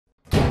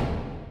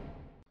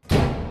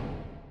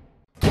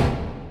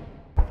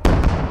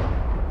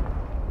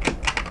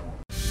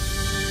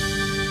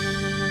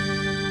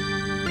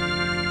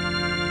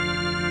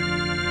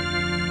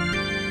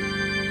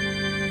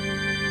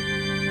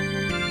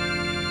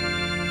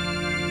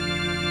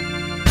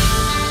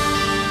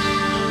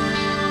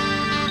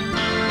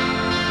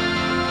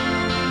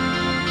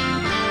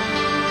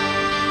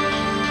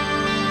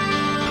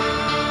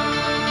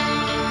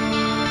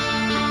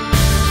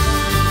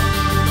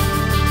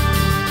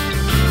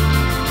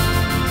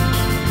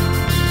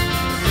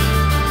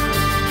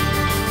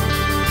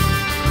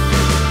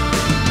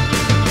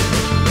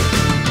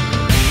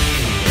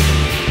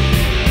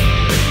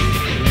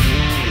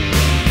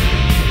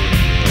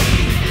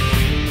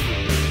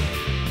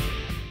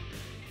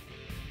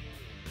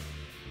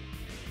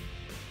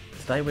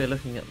Today we're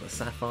looking at the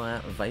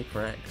Sapphire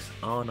Vapor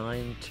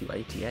R9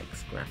 280X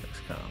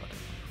graphics card.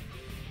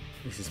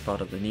 This is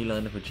part of the new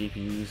lineup of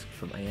GPUs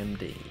from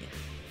AMD.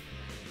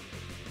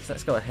 So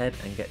let's go ahead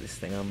and get this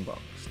thing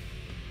unboxed.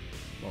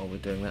 While we're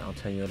doing that, I'll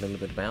tell you a little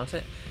bit about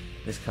it.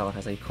 This card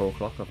has a core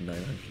clock of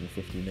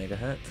 950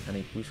 MHz and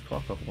a boost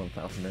clock of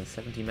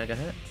 1070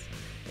 MHz.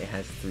 It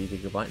has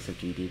 3GB of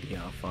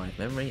GDDR5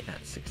 memory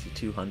at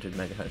 6200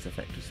 MHz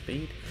effective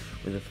speed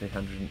with a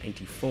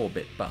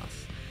 384-bit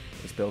bus.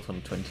 It's built on a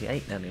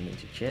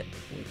 28nm chip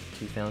with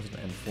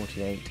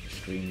 2048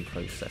 stream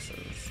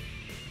processors.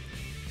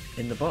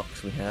 In the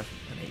box we have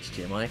an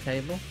HDMI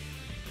cable,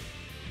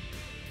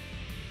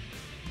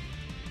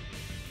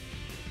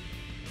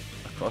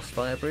 a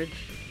crossfire bridge,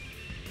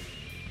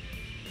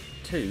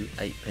 two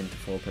 8-pin to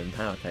 4-pin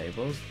power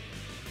cables,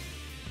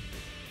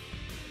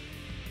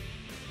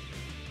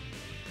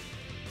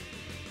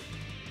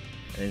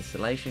 an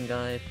installation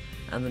guide,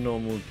 and the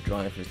normal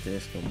driver's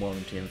disc and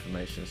warranty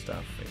information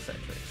stuff, etc,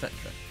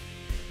 etc.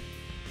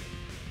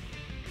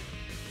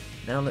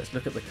 Now let's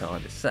look at the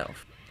card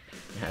itself.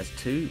 It has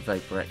two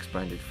VaporX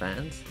branded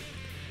fans.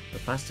 The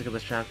plastic of the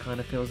shroud kind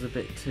of feels a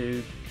bit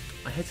too,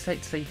 I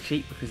hesitate to say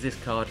cheap because this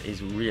card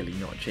is really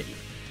not cheap.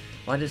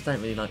 I just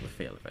don't really like the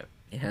feel of it.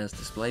 It has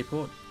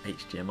DisplayPort,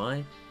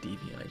 HDMI,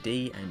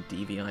 DVI-D and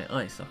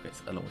DVI-I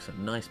sockets along with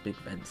some nice big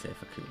vents here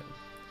for cooling.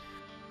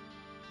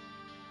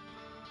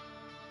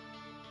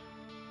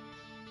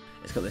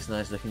 It's got this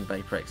nice looking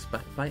VaporX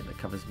backplate that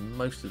covers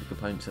most of the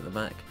components at the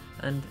back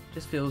and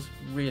just feels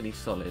really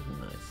solid and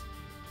nice.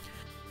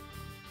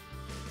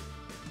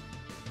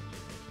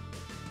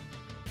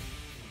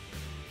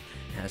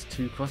 It has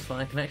two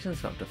crossfire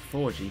connections for up to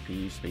 4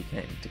 GPUs to be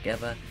connected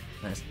together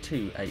and has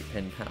two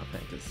 8-pin power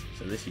connectors,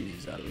 so this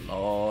uses a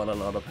lot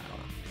of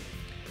power.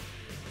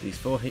 These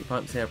 4 heat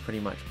pipes here are pretty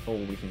much all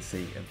we can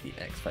see of the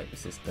X-Vapor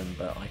system,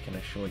 but I can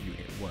assure you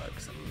it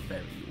works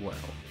very well.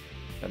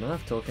 But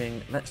enough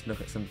talking, let's look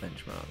at some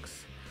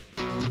benchmarks.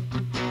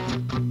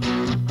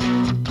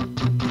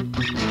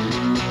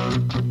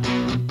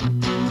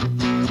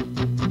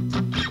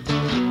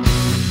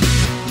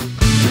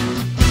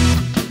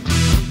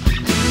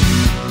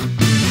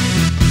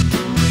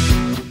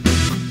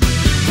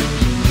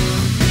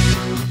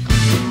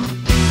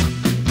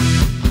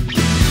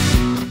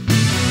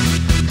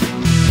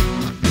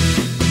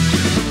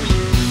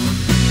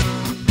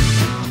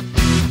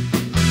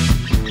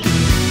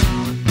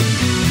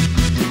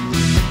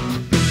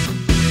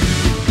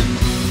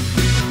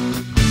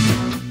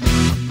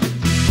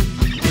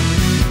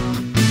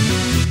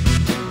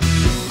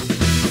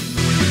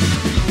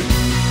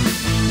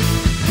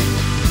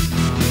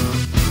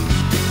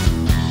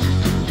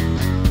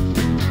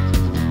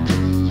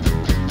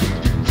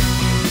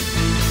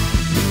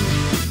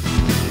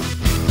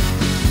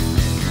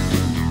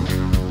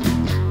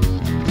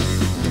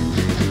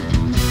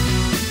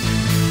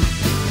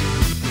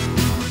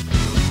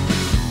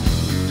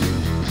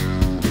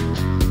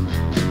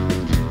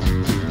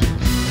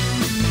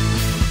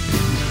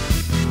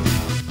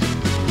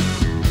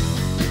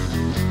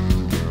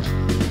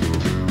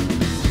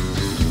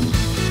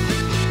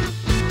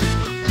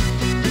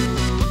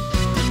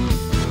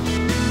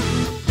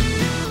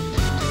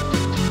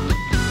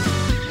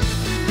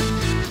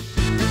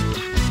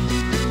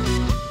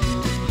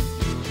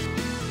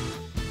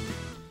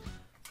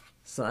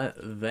 So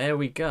there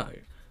we go.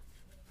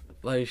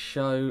 Those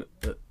show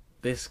that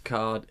this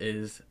card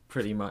is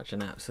pretty much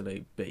an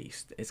absolute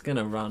beast. It's going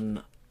to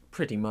run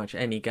pretty much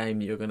any game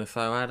that you're going to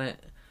throw at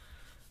it.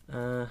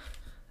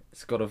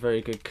 It's got a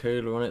very good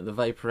cooler on it. The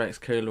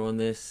VaporX cooler on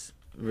this,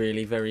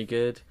 really very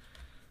good.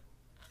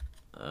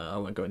 I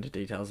won't go into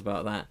details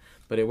about that,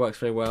 but it works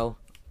very well.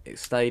 It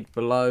stayed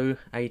below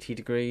 80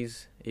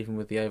 degrees even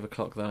with the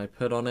overclock that I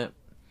put on it,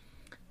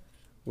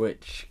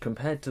 which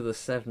compared to the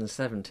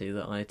 770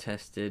 that I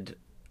tested,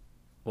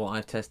 well,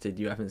 I've tested,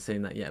 you haven't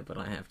seen that yet, but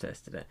I have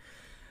tested it,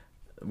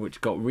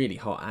 which got really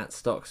hot at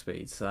stock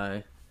speed.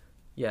 So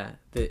yeah,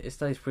 it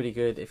stays pretty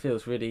good. It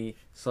feels really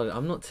solid.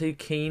 I'm not too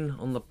keen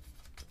on the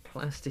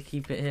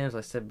plasticky bit here, as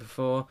I said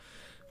before,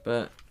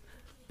 but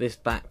this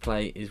back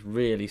plate is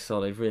really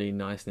solid, really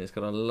nice, and it's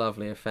got a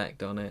lovely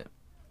effect on it,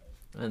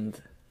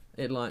 and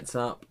it lights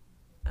up.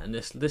 And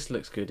this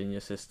looks good in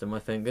your system. I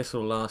think this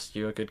will last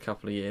you a good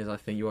couple of years. I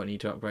think you won't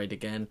need to upgrade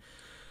again.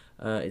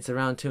 It's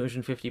around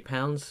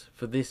 £250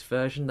 for this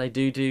version. They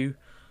do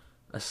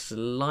a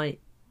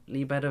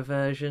slightly better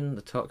version,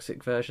 the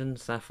Toxic version,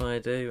 Sapphire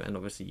do, and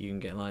obviously you can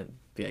get like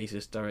the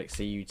Asus Direct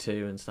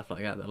CU2 and stuff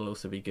like that. That'll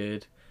also be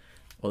good,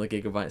 or the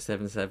Gigabyte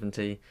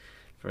 770,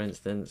 for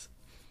instance.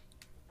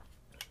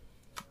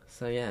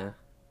 So yeah.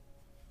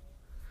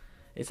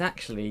 It's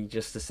actually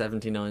just the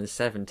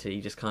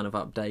 7970, just kind of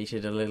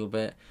updated a little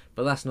bit,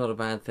 but that's not a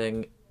bad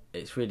thing.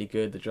 It's really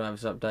good. The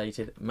driver's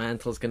updated.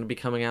 Mantle's going to be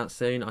coming out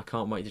soon. I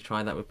can't wait to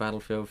try that with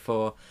Battlefield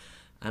 4,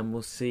 and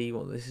we'll see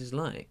what this is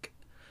like.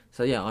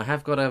 So yeah, I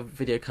have got a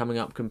video coming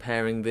up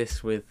comparing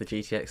this with the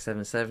GTX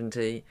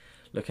 770.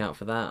 Look out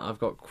for that. I've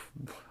got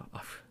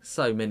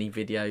so many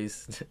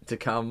videos to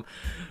come,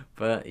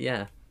 but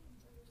yeah.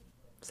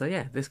 So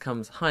yeah, this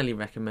comes highly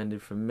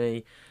recommended from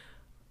me.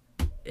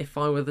 If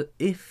I was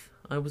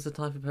the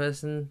type of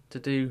person to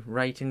do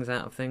ratings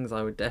out of things,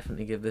 I would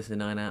definitely give this a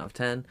 9 out of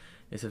 10.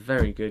 It's a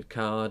very good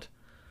card.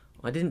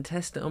 I didn't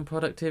test it on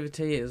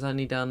productivity, it was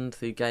only done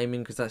through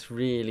gaming, because that's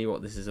really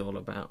what this is all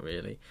about,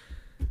 really.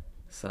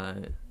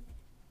 So,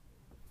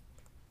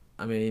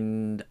 I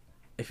mean,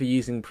 if you're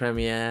using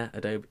Premiere,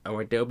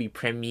 Adobe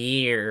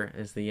Premiere,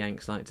 as the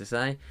Yanks like to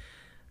say.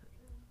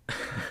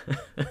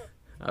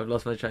 I've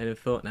lost my train of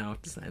thought now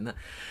after saying that.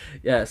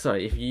 Yeah,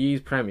 sorry, if you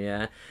use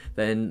Premiere,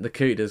 then the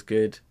CUDA's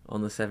good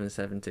on the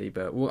 770,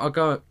 but I'll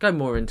go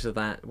more into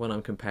that when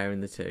I'm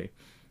comparing the two.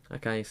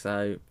 Okay,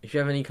 so if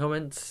you have any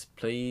comments,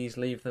 please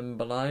leave them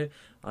below.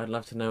 I'd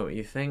love to know what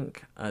you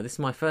think. This is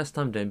my first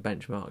time doing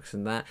benchmarks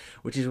and that,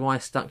 which is why I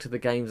stuck to the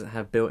games that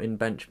have built-in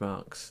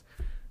benchmarks.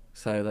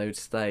 So they would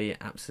stay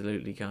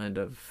absolutely kind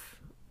of...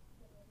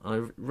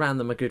 I ran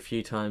them a good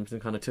few times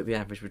and kind of took the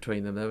average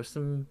between them. There were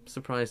some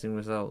surprising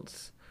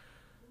results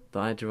that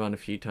I had to run a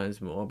few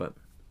times more, but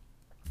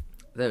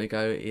there we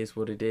go, it is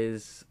what it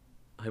is.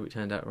 I hope it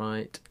turned out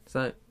right.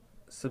 So,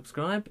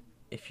 subscribe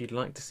if you'd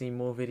like to see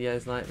more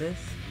videos like this,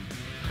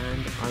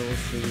 and I will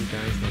see you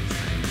guys next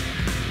time.